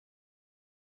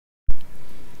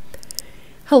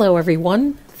Hello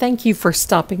everyone, thank you for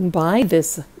stopping by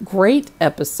this great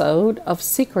episode of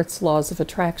Secrets, Laws of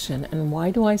Attraction. And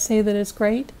why do I say that it's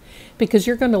great? Because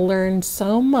you're going to learn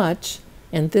so much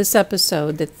in this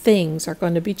episode that things are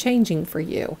going to be changing for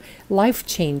you,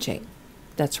 life-changing.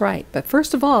 That's right. But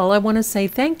first of all, I want to say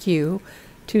thank you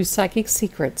to Psychic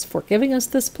Secrets for giving us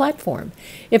this platform.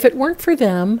 If it weren't for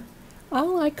them,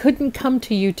 I couldn't come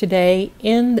to you today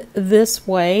in this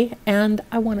way, and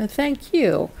I want to thank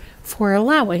you for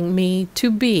allowing me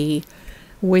to be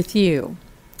with you.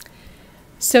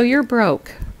 So you're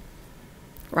broke,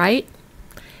 right?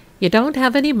 You don't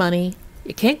have any money,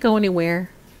 you can't go anywhere,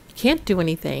 you can't do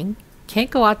anything, can't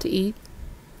go out to eat,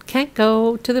 can't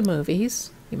go to the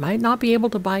movies, you might not be able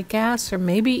to buy gas or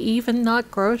maybe even not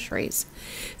groceries.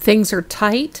 Things are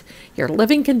tight, your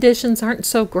living conditions aren't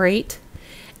so great,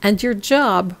 and your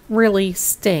job really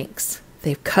stinks.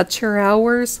 They've cut your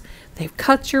hours, they've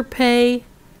cut your pay,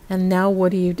 and now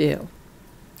what do?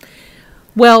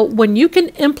 Well, when you can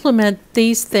implement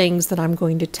these things that I'm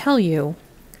going to tell you,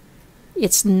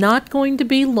 it's not going to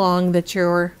be long that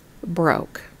you're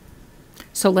broke.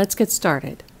 So let's get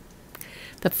started.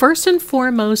 The first and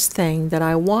foremost thing that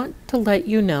I want to let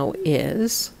you know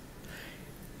is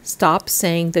stop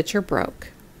saying that you're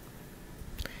broke.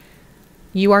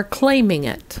 You are claiming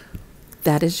it.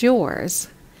 That is yours.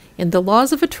 In the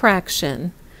laws of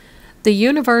attraction, the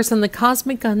universe and the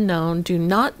cosmic unknown do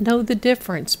not know the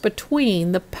difference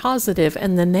between the positive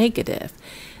and the negative.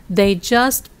 They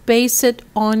just base it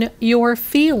on your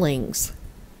feelings.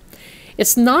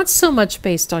 It's not so much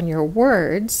based on your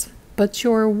words, but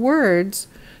your words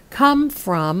come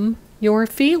from your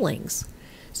feelings.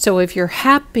 So if you're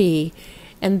happy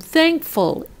and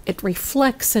thankful, it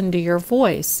reflects into your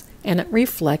voice and it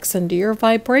reflects into your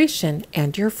vibration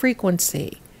and your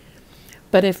frequency.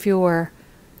 But if you're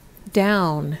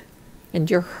down and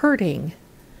you're hurting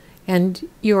and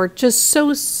you're just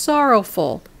so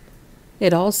sorrowful,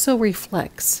 it also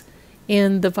reflects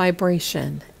in the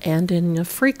vibration and in the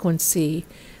frequency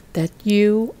that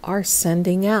you are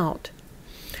sending out.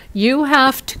 You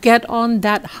have to get on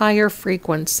that higher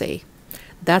frequency.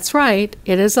 That's right,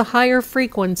 it is a higher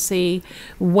frequency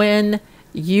when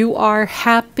you are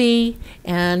happy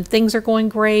and things are going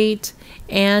great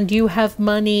and you have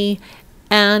money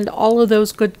and all of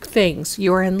those good things.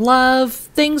 You're in love,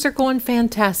 things are going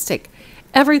fantastic.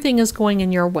 Everything is going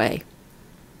in your way.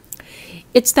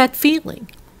 It's that feeling.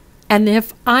 And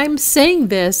if I'm saying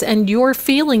this and you're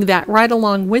feeling that right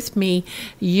along with me,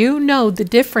 you know the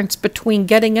difference between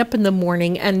getting up in the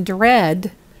morning and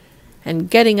dread and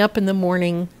getting up in the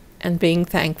morning and being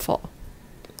thankful.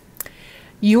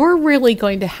 You're really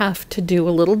going to have to do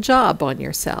a little job on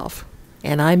yourself.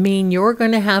 And I mean, you're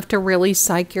going to have to really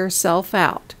psych yourself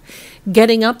out.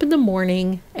 Getting up in the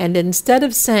morning and instead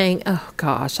of saying, oh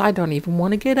gosh, I don't even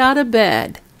want to get out of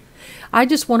bed. I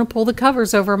just want to pull the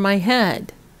covers over my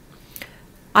head.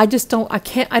 I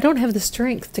don't have the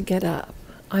strength to get up.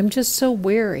 I'm just so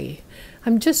weary.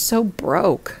 I'm just so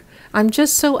broke. I'm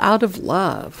just so out of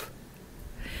love.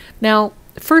 Now,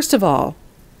 first of all,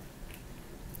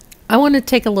 I want to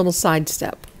take a little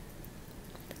sidestep.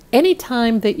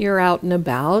 Anytime that you're out and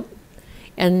about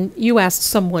and you ask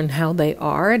someone how they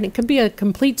are, and it could be a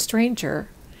complete stranger,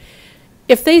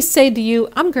 if they say to you,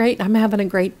 I'm great, I'm having a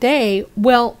great day,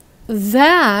 well,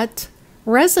 that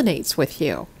resonates with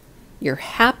you. You're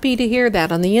happy to hear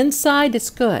that. On the inside, it's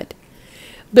good.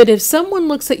 But if someone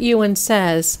looks at you and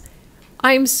says,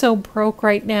 I'm so broke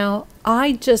right now,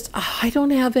 I don't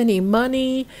have any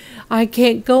money, I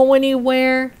can't go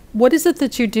anywhere, what is it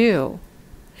that you do?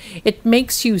 It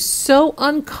makes you so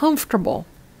uncomfortable.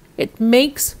 It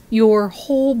makes your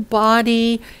whole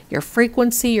body, your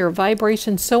frequency, your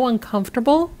vibration so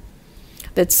uncomfortable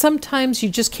that sometimes you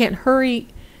just can't hurry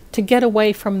to get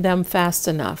away from them fast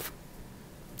enough.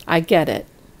 I get it.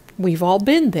 We've all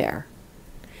been there.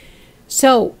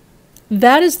 So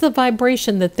that is the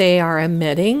vibration that they are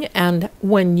emitting. And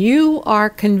when you are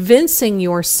convincing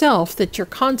yourself that you're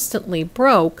constantly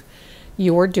broke,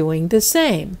 you're doing the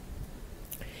same.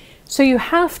 So you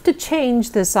have to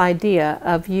change this idea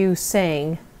of you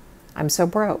saying, I'm so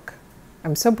broke.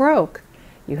 I'm so broke.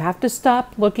 You have to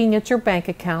stop looking at your bank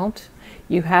account.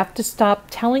 You have to stop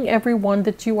telling everyone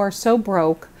that you are so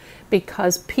broke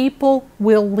because people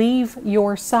will leave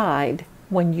your side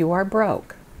when you are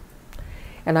broke.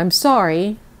 And I'm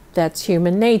sorry, that's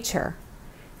human nature.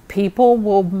 People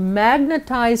will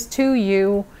magnetize to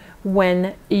you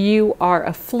when you are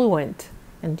affluent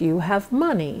and you have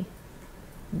money.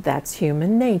 That's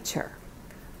human nature.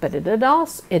 But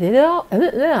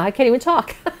I can't even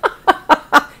talk.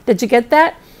 Did you get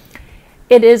that?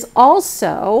 It is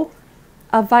also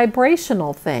a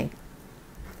vibrational thing.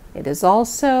 It is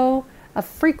also a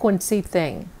frequency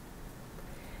thing.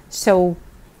 So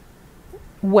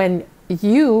when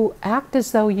you act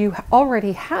as though you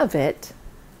already have it,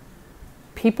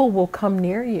 people will come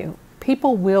near you.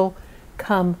 People will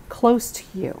come close to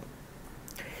you.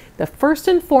 The first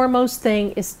and foremost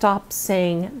thing is stop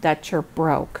saying that you're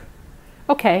broke.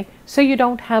 Okay, so you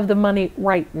don't have the money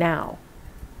right now.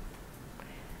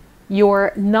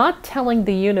 You're not telling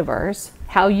the universe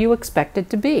how you expect it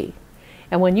to be.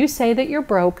 And when you say that you're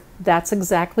broke, that's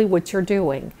exactly what you're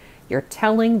doing. You're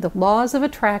telling the laws of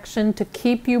attraction to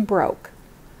keep you broke.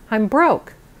 I'm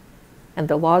broke. And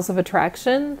the laws of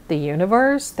attraction, the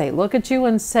universe, they look at you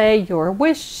and say, your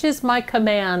wish is my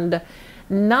command.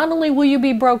 Not only will you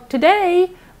be broke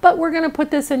today, but we're going to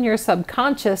put this in your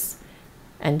subconscious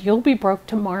and you'll be broke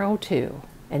tomorrow too.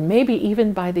 And maybe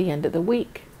even by the end of the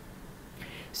week.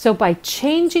 So by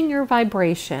changing your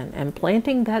vibration and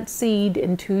planting that seed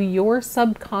into your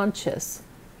subconscious,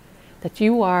 that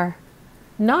you are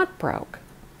not broke,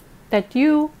 that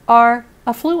you are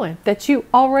affluent, that you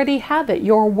already have it,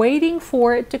 you're waiting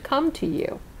for it to come to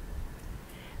you,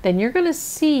 then you're going to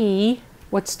see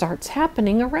what starts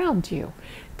happening around you.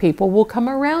 People will come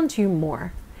around you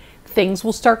more. Things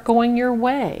will start going your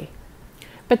way.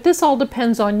 But this all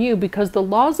depends on you because the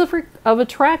laws of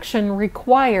attraction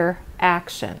require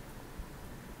action.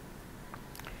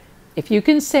 If you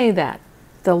can say that,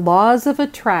 the laws of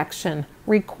attraction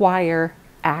require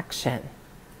action.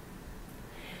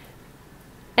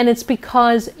 And it's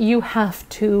because you have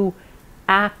to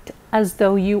act as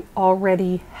though you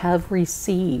already have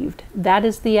received. That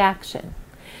is the action.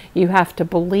 You have to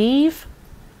believe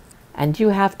and you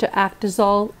have to act as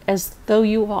though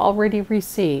you've already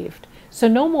received. So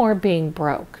no more being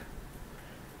broke.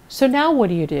 So now what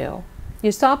do?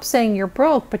 You stop saying you're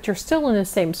broke, but you're still in the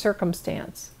same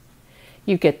circumstance.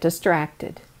 You get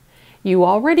distracted. You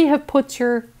already have put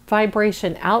your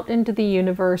vibration out into the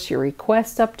universe, your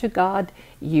request up to God.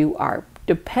 You are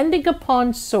depending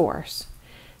upon Source.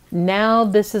 Now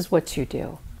this is what you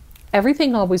do.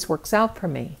 Everything always works out for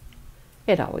me.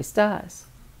 It always does.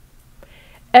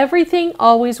 Everything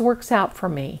always works out for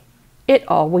me. It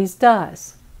always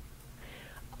does.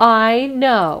 I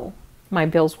know my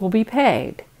bills will be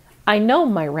paid. I know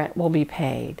my rent will be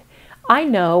paid. I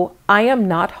know I am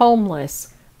not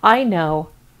homeless. I know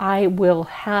I will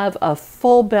have a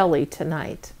full belly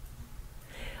tonight.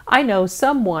 I know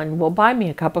someone will buy me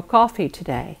a cup of coffee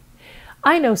today.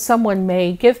 I know someone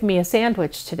may give me a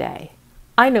sandwich today.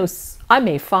 I know I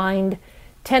may find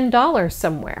 $10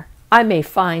 somewhere. I may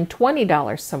find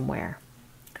 $20 somewhere.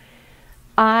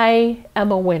 I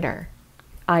am a winner.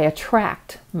 I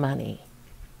attract money.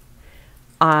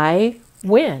 I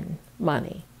win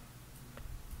money.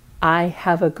 I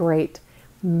have a great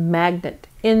magnet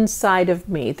inside of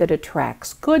me that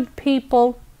attracts good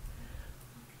people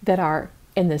that are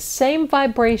in the same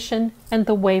vibration and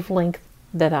the wavelength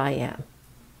that I am.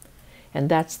 And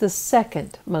that's the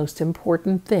second most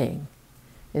important thing.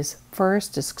 Is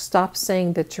first, is stop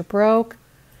saying that you're broke.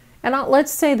 And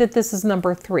let's say that this is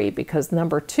number 3, because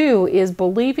number 2 is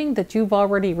believing that you've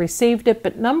already received it.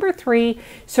 But number 3,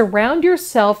 surround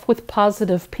yourself with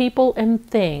positive people and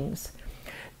things.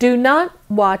 Do not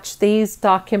watch these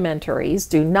documentaries.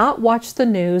 Do not watch the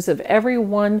news of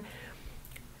everyone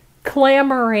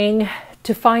clamoring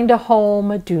to find a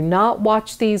home. Do not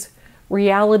watch these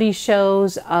reality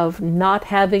shows of not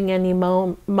having any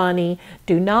money.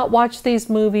 Do not watch these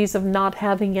movies of not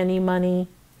having any money,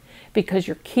 because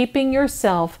you're keeping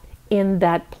yourself in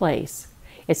that place.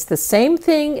 It's the same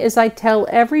thing as I tell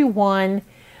everyone,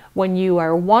 when you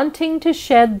are wanting to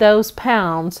shed those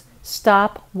pounds,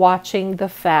 stop watching the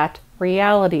fat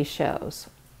reality shows.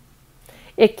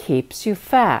 It keeps you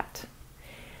fat.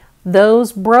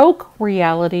 Those broke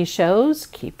reality shows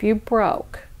keep you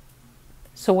broke.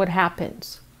 So what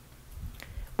happens?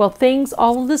 Well, things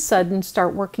all of a sudden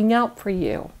start working out for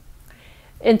you.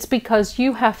 It's because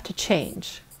you have to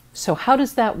change. So how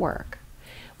does that work?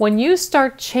 When you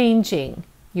start changing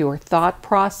your thought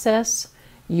process,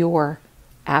 your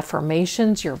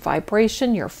affirmations, your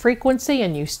vibration, your frequency,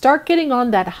 and you start getting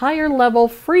on that higher level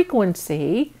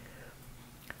frequency,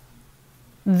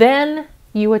 then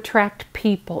you attract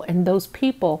people, and those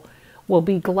people will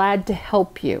be glad to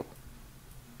help you.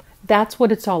 That's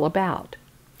what it's all about.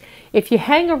 If you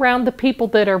hang around the people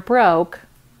that are broke,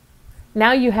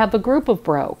 now you have a group of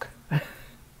broke.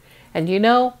 And you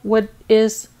know what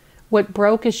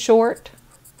broke is short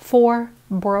for?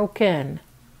 Broken.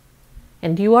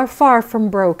 And you are far from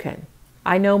broken.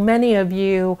 I know many of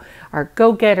you are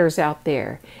go-getters out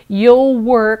there. You'll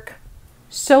work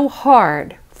so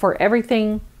hard for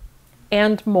everything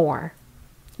and more.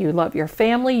 You love your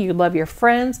family, you love your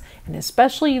friends, and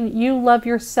especially you love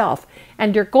yourself.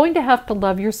 And you're going to have to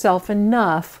love yourself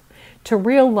enough to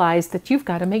realize that you've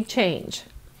got to make change.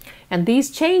 And these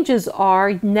changes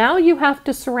are, now you have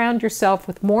to surround yourself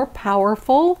with more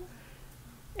powerful,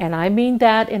 and I mean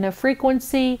that in a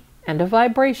frequency and a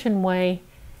vibration way,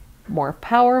 more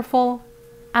powerful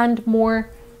and more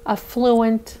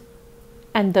affluent,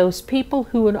 and those people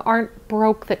who aren't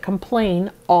broke that complain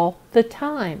all the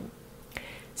time.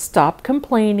 Stop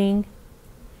complaining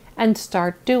and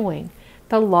start doing.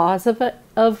 The laws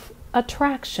of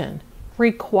attraction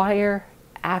require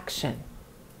action.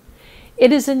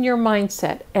 It is in your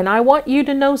mindset. And I want you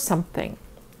to know something.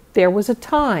 There was a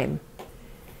time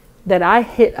that I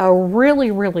hit a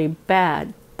really, really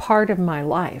bad part of my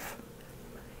life.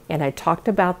 And I talked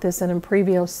about this in a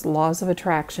previous laws of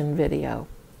attraction video,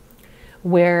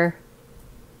 where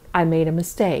I made a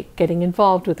mistake getting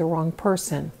involved with the wrong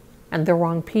person and the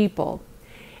wrong people.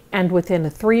 And within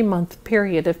a 3-month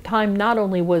period of time, not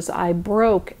only was I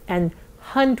broke and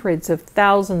hundreds of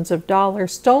thousands of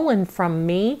dollars stolen from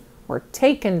me or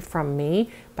taken from me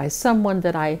by someone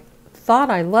that I thought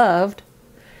I loved,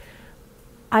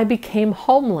 I became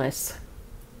homeless.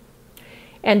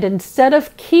 And instead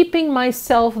of keeping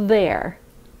myself there,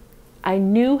 I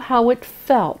knew how it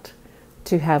felt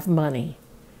to have money.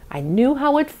 I knew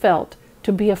how it felt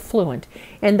to be affluent,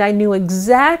 and I knew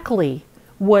exactly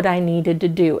what I needed to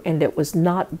do, and it was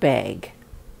not beg,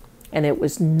 and it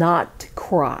was not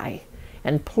cry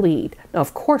and plead. Now,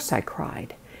 of course I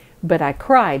cried, but I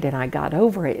cried and I got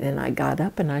over it, and I got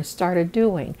up and I started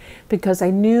doing, because I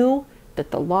knew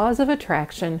that the laws of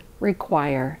attraction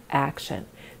require action.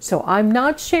 So I'm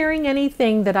not sharing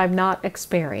anything that I've not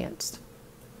experienced.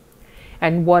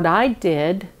 And what I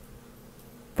did,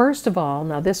 first of all,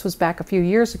 now this was back a few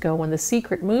years ago when The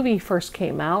Secret movie first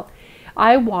came out,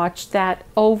 I watched that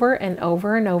over and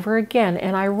over and over again,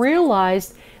 and I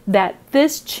realized that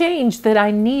this change that I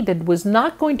needed was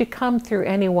not going to come through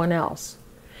anyone else,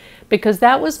 because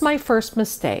that was my first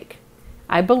mistake.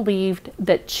 I believed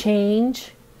that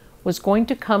change was going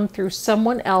to come through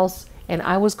someone else, and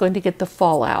I was going to get the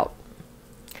fallout.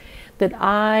 That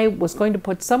I was going to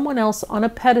put someone else on a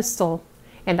pedestal,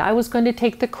 and I was going to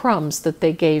take the crumbs that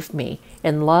they gave me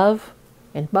in love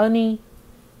and money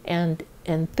and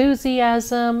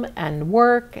enthusiasm and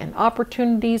work and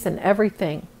opportunities and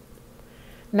everything.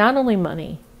 Not only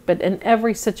money, but in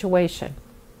every situation.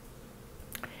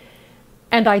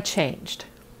 And I changed.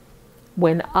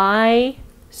 When I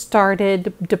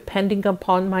started depending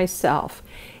upon myself,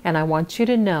 and I want you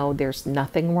to know there's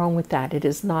nothing wrong with that. It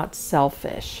is not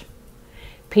selfish.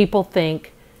 People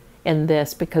think in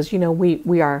this, because, you know,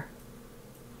 we are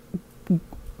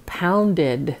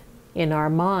pounded in our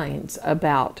minds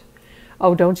about,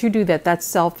 oh, don't you do that, that's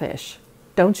selfish.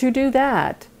 Don't you do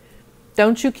that.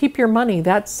 Don't you keep your money,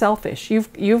 that's selfish.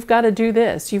 You've got to do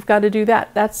this, you've got to do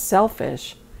that, that's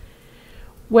selfish.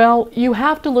 Well, you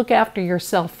have to look after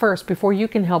yourself first before you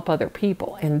can help other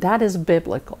people, and that is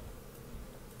biblical.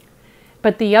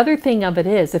 But the other thing of it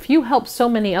is, if you help so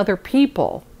many other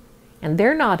people, and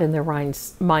they're not in the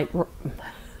right mind,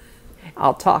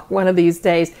 I'll talk one of these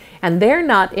days, and they're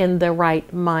not in the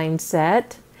right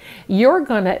mindset, you're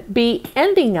going to be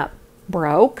ending up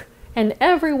broke, and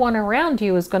everyone around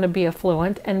you is going to be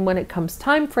affluent, and when it comes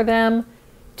time for them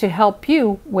to help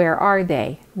you, where are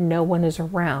they? No one is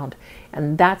around.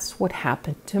 And that's what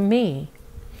happened to me.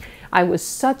 I was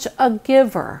such a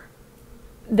giver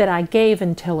that I gave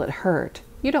until it hurt.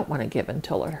 You don't want to give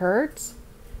until it hurts.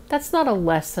 That's not a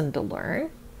lesson to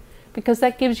learn, because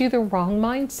that gives you the wrong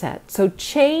mindset. So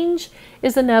change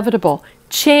is inevitable.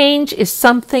 Change is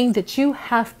something that you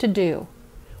have to do.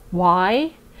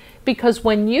 Why? Because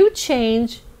when you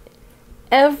change,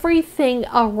 everything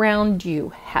around you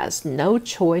has no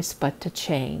choice but to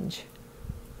change.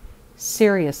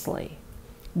 Seriously,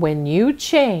 when you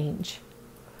change,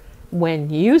 when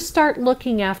you start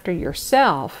looking after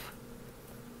yourself,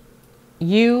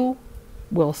 you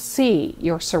will see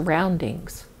your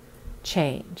surroundings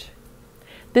change.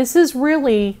 This is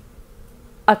really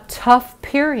a tough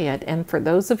period, and for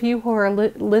those of you who are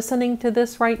listening to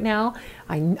this right now,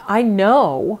 I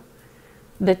know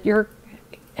that you're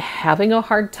having a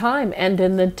hard time, and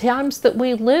in the times that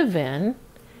we live in,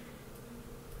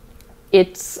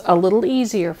 it's a little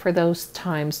easier for those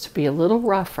times to be a little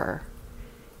rougher.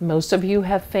 Most of you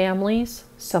have families.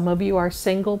 Some of you are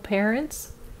single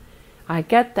parents. I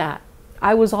get that.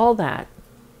 I was all that.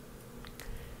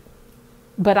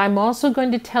 But I'm also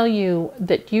going to tell you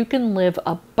that you can live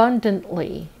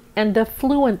abundantly and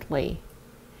affluently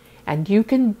And you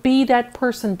can be that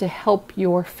person to help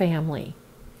your family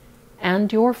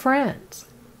and your friends.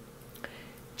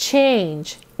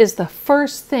 Change is the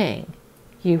first thing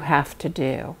you have to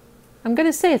do. I'm going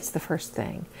to say it's the first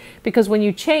thing, because when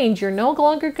you change, you're no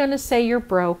longer going to say you're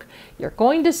broke. You're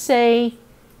going to say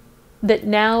that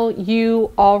now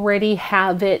you already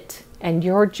have it and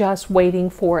you're just waiting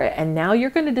for it. And now you're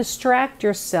going to distract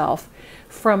yourself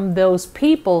from those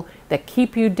people that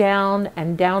keep you down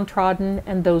and downtrodden,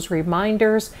 and those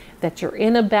reminders that you're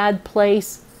in a bad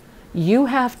place. You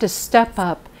have to step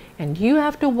up and you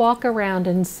have to walk around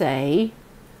and say,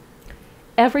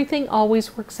 everything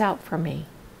always works out for me.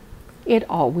 It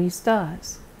always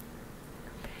does.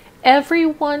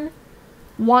 Everyone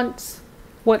wants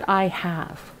what I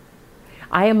have.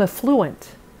 I am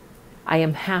affluent. I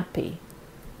am happy.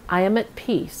 I am at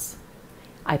peace.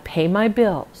 I pay my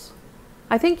bills.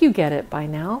 I think you get it by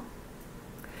now.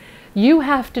 You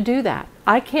have to do that.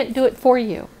 I can't do it for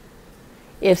you.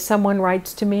 If someone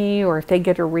writes to me, or if they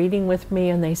get a reading with me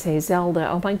and they say, Zelda,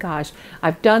 oh my gosh,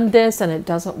 I've done this and it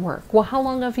doesn't work. Well, how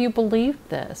long have you believed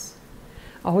this?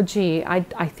 Oh gee, I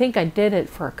think I did it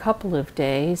for a couple of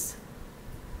days.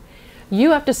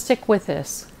 You have to stick with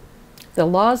this. The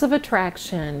laws of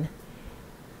attraction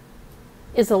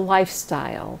is a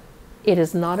lifestyle. It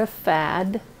is not a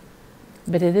fad,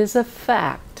 but it is a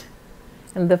fact.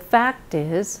 And the fact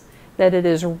is that it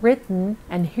is written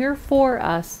and here for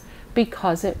us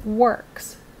because it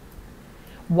works.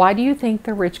 Why do you think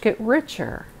the rich get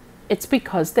richer? It's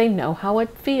because they know how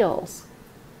it feels.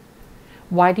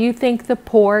 Why do you think the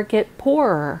poor get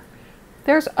poorer?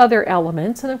 There's other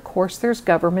elements, and of course there's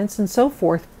governments and so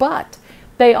forth, but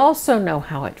they also know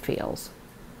how it feels.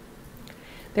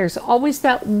 There's always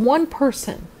that one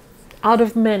person out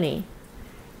of many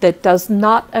that does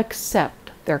not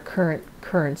accept their current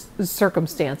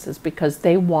circumstances because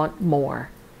they want more.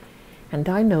 And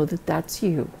I know that that's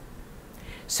you.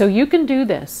 So you can do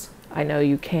this. I know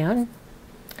you can.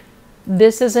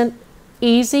 This isn't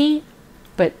easy,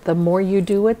 but the more you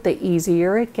do it, the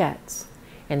easier it gets.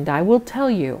 And I will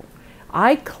tell you,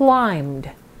 I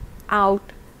climbed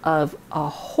out of a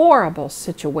horrible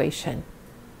situation.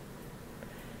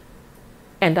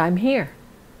 And I'm here.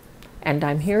 And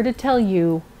I'm here to tell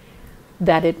you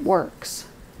that it works.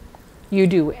 You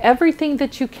do everything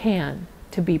that you can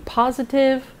to be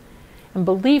positive, and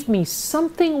believe me,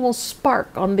 something will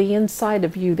spark on the inside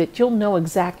of you that you'll know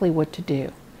exactly what to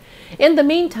do. In the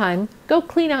meantime, go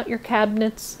clean out your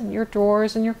cabinets and your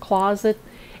drawers and your closet,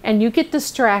 and you get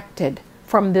distracted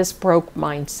from this broke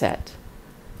mindset.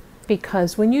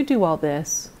 Because when you do all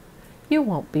this, you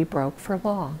won't be broke for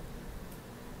long.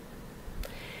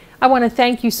 I want to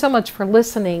thank you so much for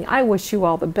listening. I wish you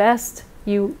all the best.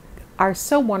 You are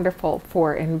so wonderful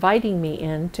for inviting me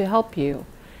in to help you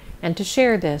and to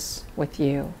share this with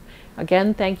you.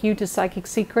 Again, thank you to Psychic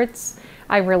Secrets.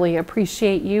 I really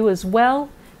appreciate you as well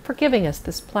for giving us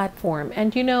this platform.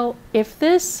 And you know, if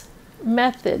these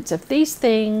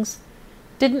things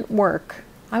didn't work,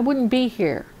 I wouldn't be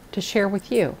here to share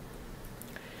with you.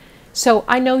 So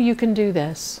I know you can do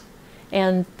this.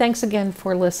 And thanks again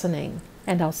for listening.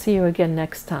 And I'll see you again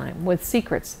next time with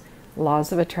Secrets,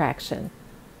 Laws of Attraction.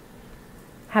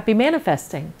 Happy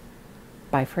manifesting.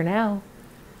 Bye for now.